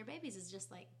with their babies, is just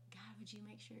like, God, would you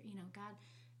make sure, God,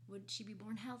 would she be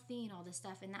born healthy and all this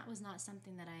stuff? And that was not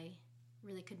something that I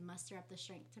really could muster up the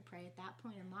strength to pray at that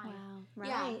point in life. Wow, right.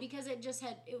 Yeah, because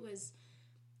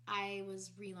I was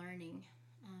relearning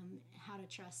how to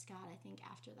trust God, I think,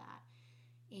 after that.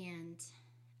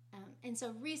 And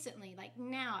so recently, like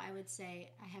now, I would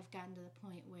say I have gotten to the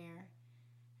point where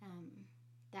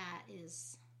that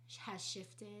has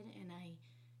shifted, and I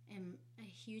am a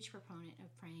huge proponent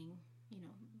of praying,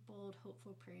 bold,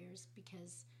 hopeful prayers,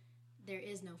 because there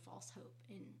is no false hope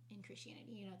in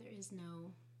Christianity. There is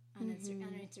no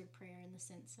unanswered prayer in the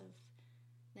sense of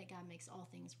that God makes all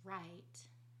things right,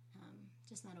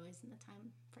 just not always in the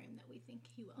time frame that we think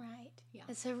he will. Right. Yeah.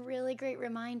 It's a really great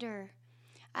reminder.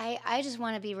 I just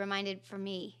want to be reminded for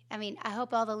me. I mean, I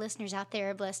hope all the listeners out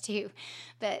there are blessed too,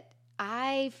 but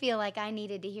I feel like I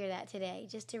needed to hear that today,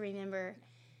 just to remember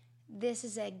this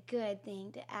is a good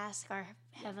thing to ask our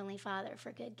Heavenly Father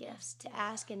for good gifts, to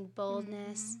ask in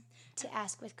boldness, to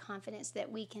ask with confidence that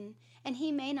we can, and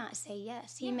he may not say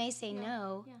yes. He may say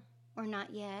no or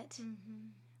not yet,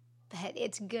 but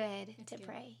it's good to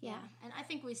pray. Yeah. And I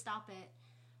think we stop at,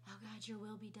 oh God, your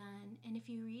will be done. And if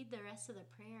you read the rest of the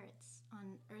prayer, it's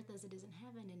on earth as it is in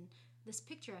heaven. And this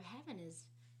picture of heaven is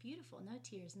beautiful. No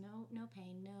tears, no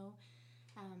pain, no.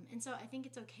 And so I think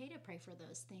it's okay to pray for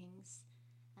those things.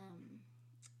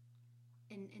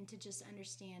 And to just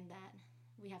understand that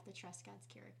we have to trust God's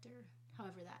character,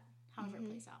 however it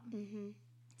plays out. Mm-hmm.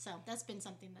 So that's been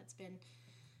something that's been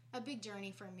a big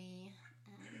journey for me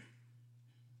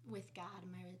with God,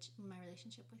 my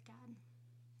relationship with God.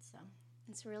 So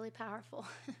it's really powerful.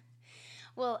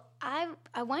 Well, I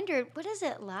wondered, what is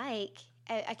it like?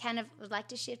 I kind of would like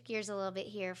to shift gears a little bit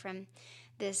here from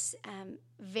this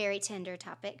very tender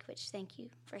topic, which thank you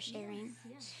for sharing.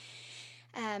 Yes.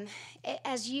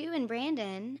 As you and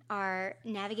Brandon are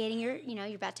navigating you're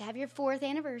about to have your 4th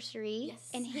anniversary, yes.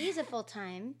 And he's a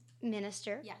full-time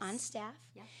minister on staff,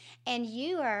 yeah. And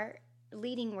you are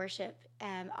leading worship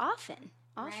often,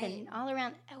 right. all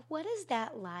around. What is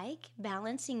that like,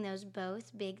 balancing those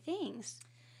both big things?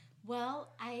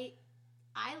 Well, I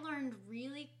learned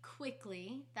really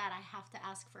quickly that I have to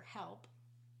ask for help,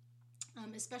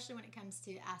 especially when it comes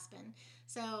to Aspen.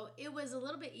 So it was a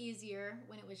little bit easier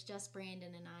when it was just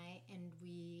Brandon and I, and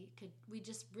we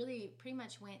just really pretty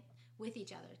much went with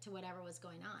each other to whatever was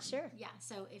going on. Sure. Yeah,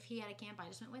 so if he had a camp, I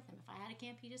just went with him. If I had a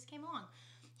camp, he just came along.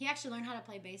 He actually learned how to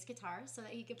play bass guitar so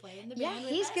that he could play in the band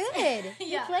with he's us. Good.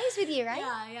 He plays with you,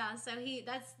 right? Yeah. So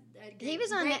that's a great, he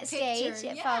was on that picture.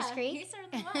 stage at Falls Creek. He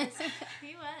certainly was.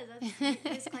 He was.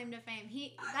 That's his claim to fame.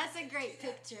 That's a great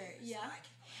picture. Yeah.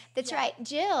 That's right.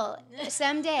 Jill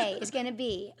someday is going to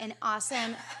be an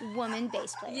awesome woman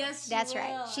bass player. Yes, that's will.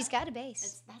 Right. She's got a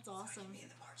bass. That's awesome.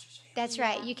 That's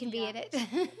right. You can be in it.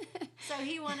 So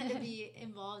he wanted to be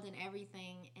involved in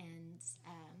everything,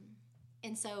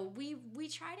 and so we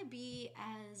try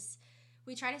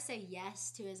to say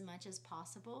yes to as much as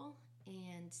possible,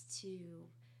 and to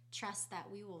trust that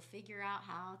we will figure out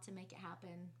how to make it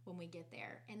happen when we get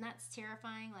there. And that's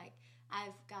terrifying. Like,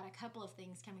 I've got a couple of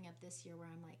things coming up this year where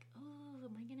I'm like, oh,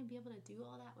 am I going to be able to do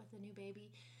all that with a new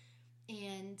baby?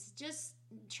 And just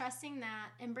trusting that.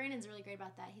 And Brandon's really great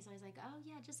about that. He's always like, oh,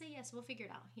 yeah, just say yes. We'll figure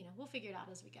it out. We'll figure it out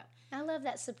as we go. I love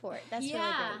that support. That's really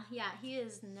great. Yeah, he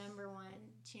is #1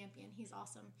 champion. He's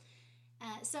awesome.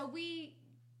 So we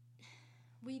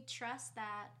trust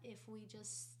that if we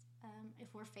just,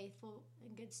 if we're faithful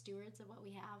and good stewards of what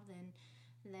we have, then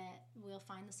that we'll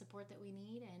find the support that we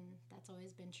need, and that's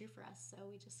always been true for us. So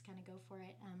we just kind of go for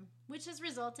it, which has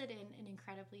resulted in an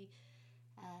incredibly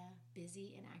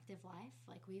busy and active life.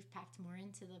 Like, we've packed more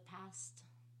into the past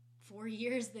 4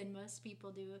 years than most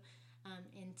people do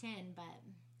in 10, but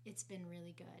it's been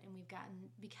really good. And we've gotten,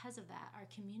 because of that, our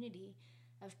community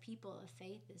of people of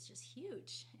faith is just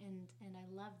huge, and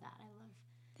I love that. I love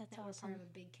that's that awesome. We're part of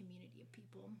a big community of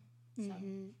people. So.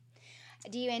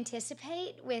 Mm-hmm. Do you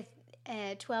anticipate with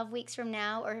 12 weeks from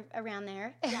now or around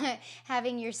there,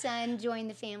 having your son join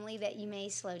the family, that you may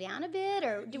slow down a bit,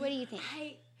 or what do you think?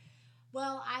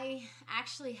 I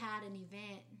actually had an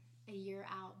event a year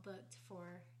out booked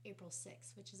for April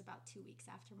 6th, which is about 2 weeks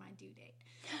after my due date.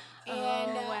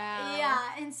 And, wow. Yeah,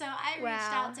 and so I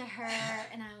reached out to her,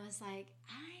 and I was like,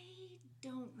 I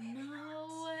don't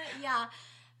know. Yeah.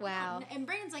 Wow. And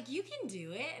Brandon's like, you can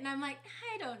do it. And I'm like,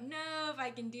 I don't know if I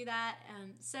can do that.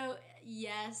 So,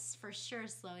 yes, for sure,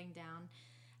 slowing down,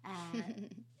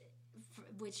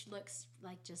 which looks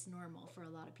like just normal for a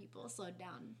lot of people, slowed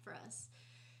down for us.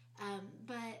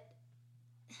 But,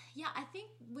 yeah, I think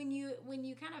when you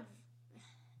kind of,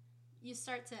 you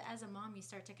start to, as a mom, you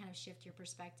start to kind of shift your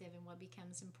perspective, and what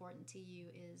becomes important to you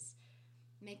is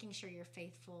making sure you're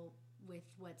faithful with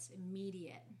what's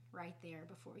immediate right there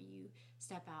before you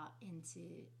step out into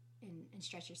and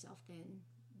stretch yourself then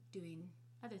doing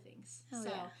other things. Oh, so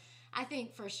yeah. I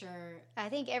think for sure. I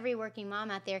think every working mom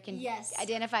out there can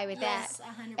identify with that.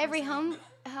 100%. Every home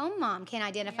mom can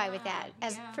identify with that,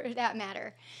 for that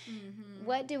matter. Mm-hmm.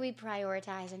 What do we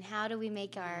prioritize, and how do we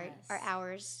make our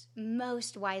hours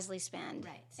most wisely spent?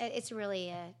 Right. It's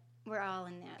really we're all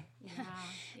in that,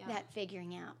 that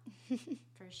figuring out.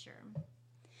 For sure.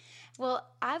 Well,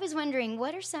 I was wondering,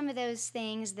 what are some of those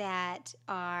things that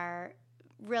are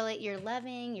really you're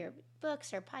loving, your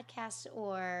books or podcasts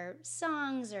or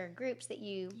songs or groups that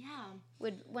you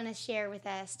would want to share with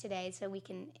us today so we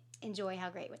can enjoy how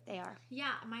great what they are?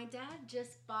 Yeah, my dad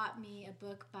just bought me a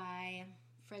book by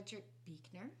Frederick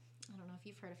Buechner. I don't know if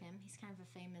you've heard of him. He's kind of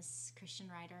a famous Christian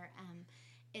writer.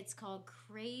 It's called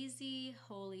Crazy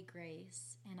Holy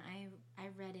Grace, and I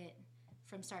read it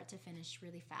from start to finish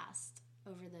really fast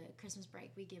over the Christmas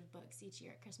break. We give books each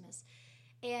year at Christmas.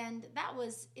 And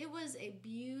it was a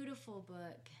beautiful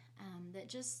book that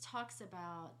just talks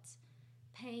about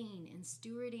pain and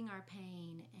stewarding our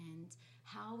pain and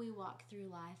how we walk through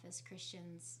life as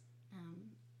Christians,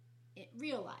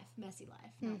 real life, messy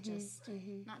life,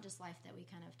 not just life that we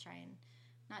kind of try and,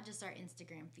 not just our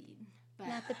Instagram feed, but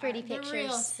not the pretty pictures, the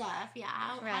real stuff. Yeah,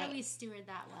 how do we steward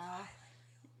that well?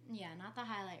 Yeah, not the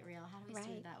highlight reel. How do we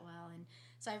steward that well? And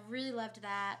so I really loved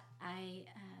that.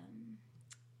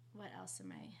 What else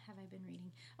have I been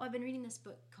reading? Oh, I've been reading this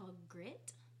book called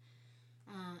Grit.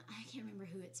 I can't remember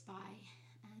who it's by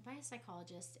a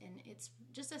psychologist, and it's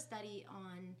just a study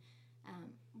on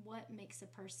what makes a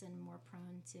person more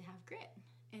prone to have grit.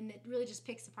 And it really just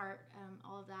picks apart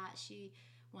all of that. She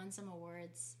won some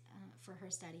awards for her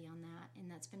study on that, and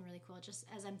that's been really cool. Just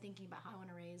as I'm thinking about how I want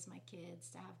to raise my kids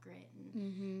to have grit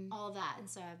and all of that, and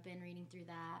so I've been reading through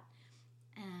that.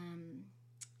 And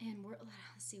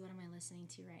let's see, what am I listening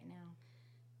to right now?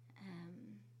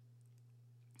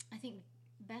 I think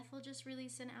Bethel just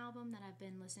released an album that I've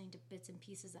been listening to bits and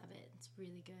pieces of it. It's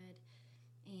really good.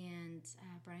 And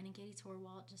Brian and Katie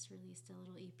Torwalt just released a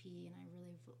little EP, and I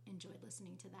really enjoyed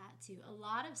listening to that too. A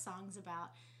lot of songs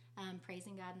about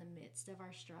praising God in the midst of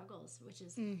our struggles, which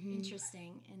is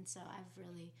interesting. And so I've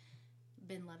really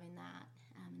been loving that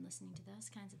and listening to those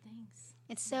kinds of things.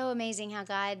 It's so amazing how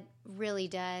God really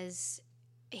does.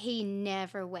 He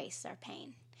never wastes our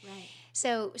pain. Right.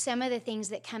 So some of the things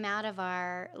that come out of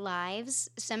our lives,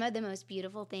 some of the most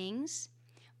beautiful things,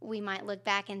 we might look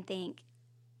back and think,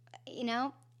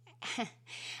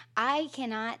 I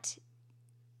cannot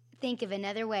think of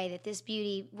another way that this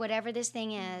beauty, whatever this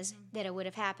thing is, that it would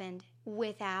have happened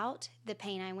without the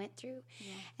pain I went through.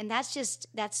 Yeah. And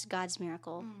that's God's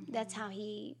miracle. That's how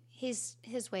his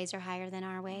ways are higher than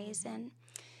our ways, and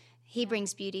he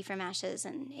brings beauty from ashes,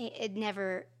 and it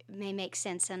never may make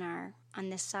sense on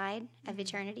this side of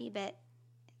eternity, but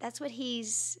that's what he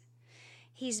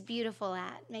He's beautiful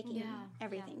at making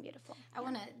everything beautiful.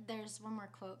 There's one more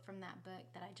quote from that book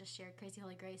that I just shared, Crazy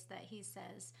Holy Grace, that he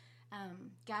says,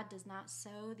 God does not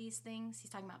sow these things.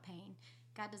 He's talking about pain.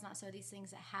 God does not sow these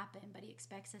things that happen, but he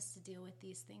expects us to deal with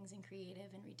these things in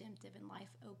creative and redemptive and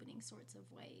life-opening sorts of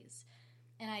ways.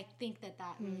 And I think that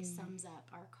really sums up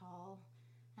our call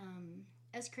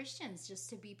as Christians, just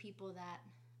to be people that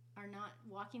are not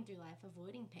walking through life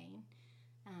avoiding pain,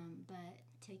 but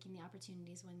taking the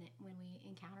opportunities when we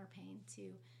encounter pain to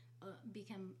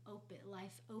become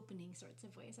life-opening sorts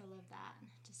of ways. I love that.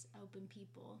 Just open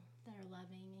people that are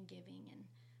loving and giving and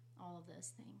all of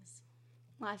those things.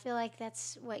 Well, I feel like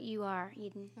that's what you are,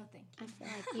 Eden. Oh, thank you. I feel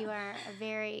like you are a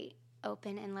very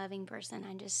open and loving person.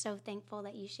 I'm just so thankful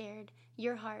that you shared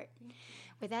your heart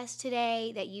with us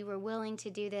today, that you were willing to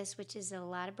do this, which is a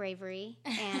lot of bravery,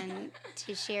 and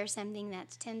to share something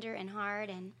that's tender and hard.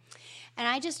 And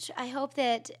I hope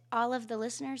that all of the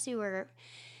listeners who are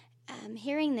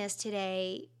hearing this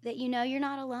today, that you know you're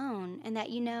not alone, and that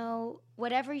you know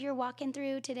whatever you're walking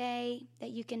through today,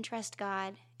 that you can trust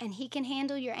God, and he can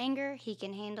handle your anger, he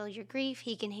can handle your grief,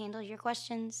 he can handle your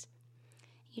questions.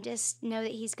 You just know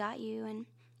that he's got you.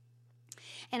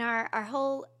 And our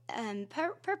whole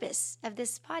purpose of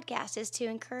this podcast is to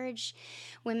encourage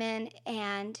women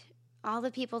and all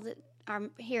the people that are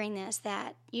hearing this,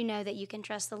 that you know that you can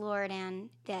trust the Lord and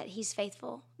that he's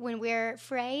faithful. When we're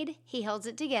frayed, he holds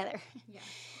it together. Yeah.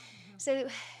 So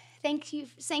thank you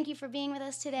for being with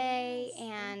us today. Yes,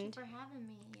 and thank you for having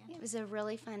me. Yeah. It was a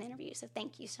really fun interview, so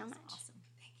thank you so much. Awesome.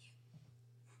 Thank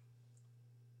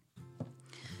you.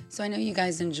 So I know you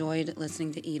guys enjoyed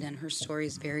listening to Eden. Her story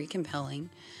is very compelling.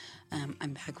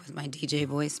 I'm back with my DJ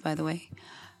voice, by the way.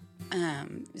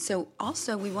 So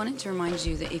also, we wanted to remind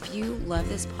you that if you love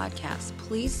this podcast,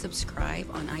 please subscribe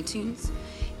on iTunes.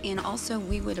 And also,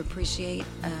 we would appreciate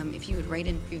if you would rate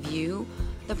and review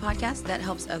the podcast. That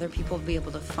helps other people be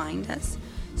able to find us.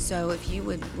 So if you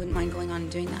wouldn't mind going on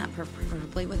and doing that,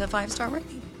 preferably with a 5-star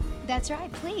rating. That's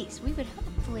right, please. We would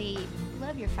hopefully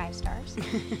love your 5 stars.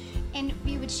 And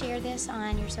we would share this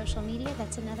on your social media.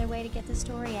 That's another way to get the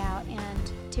story out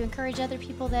and to encourage other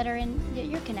people that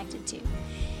you're connected to.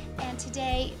 And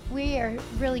today, we are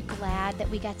really glad that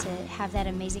we got to have that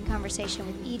amazing conversation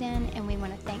with Eden, and we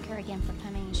want to thank her again for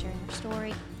coming and sharing her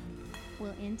story.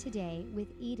 We'll end today with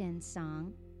Eden's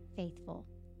song, Faithful.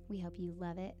 We hope you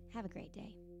love it. Have a great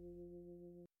day.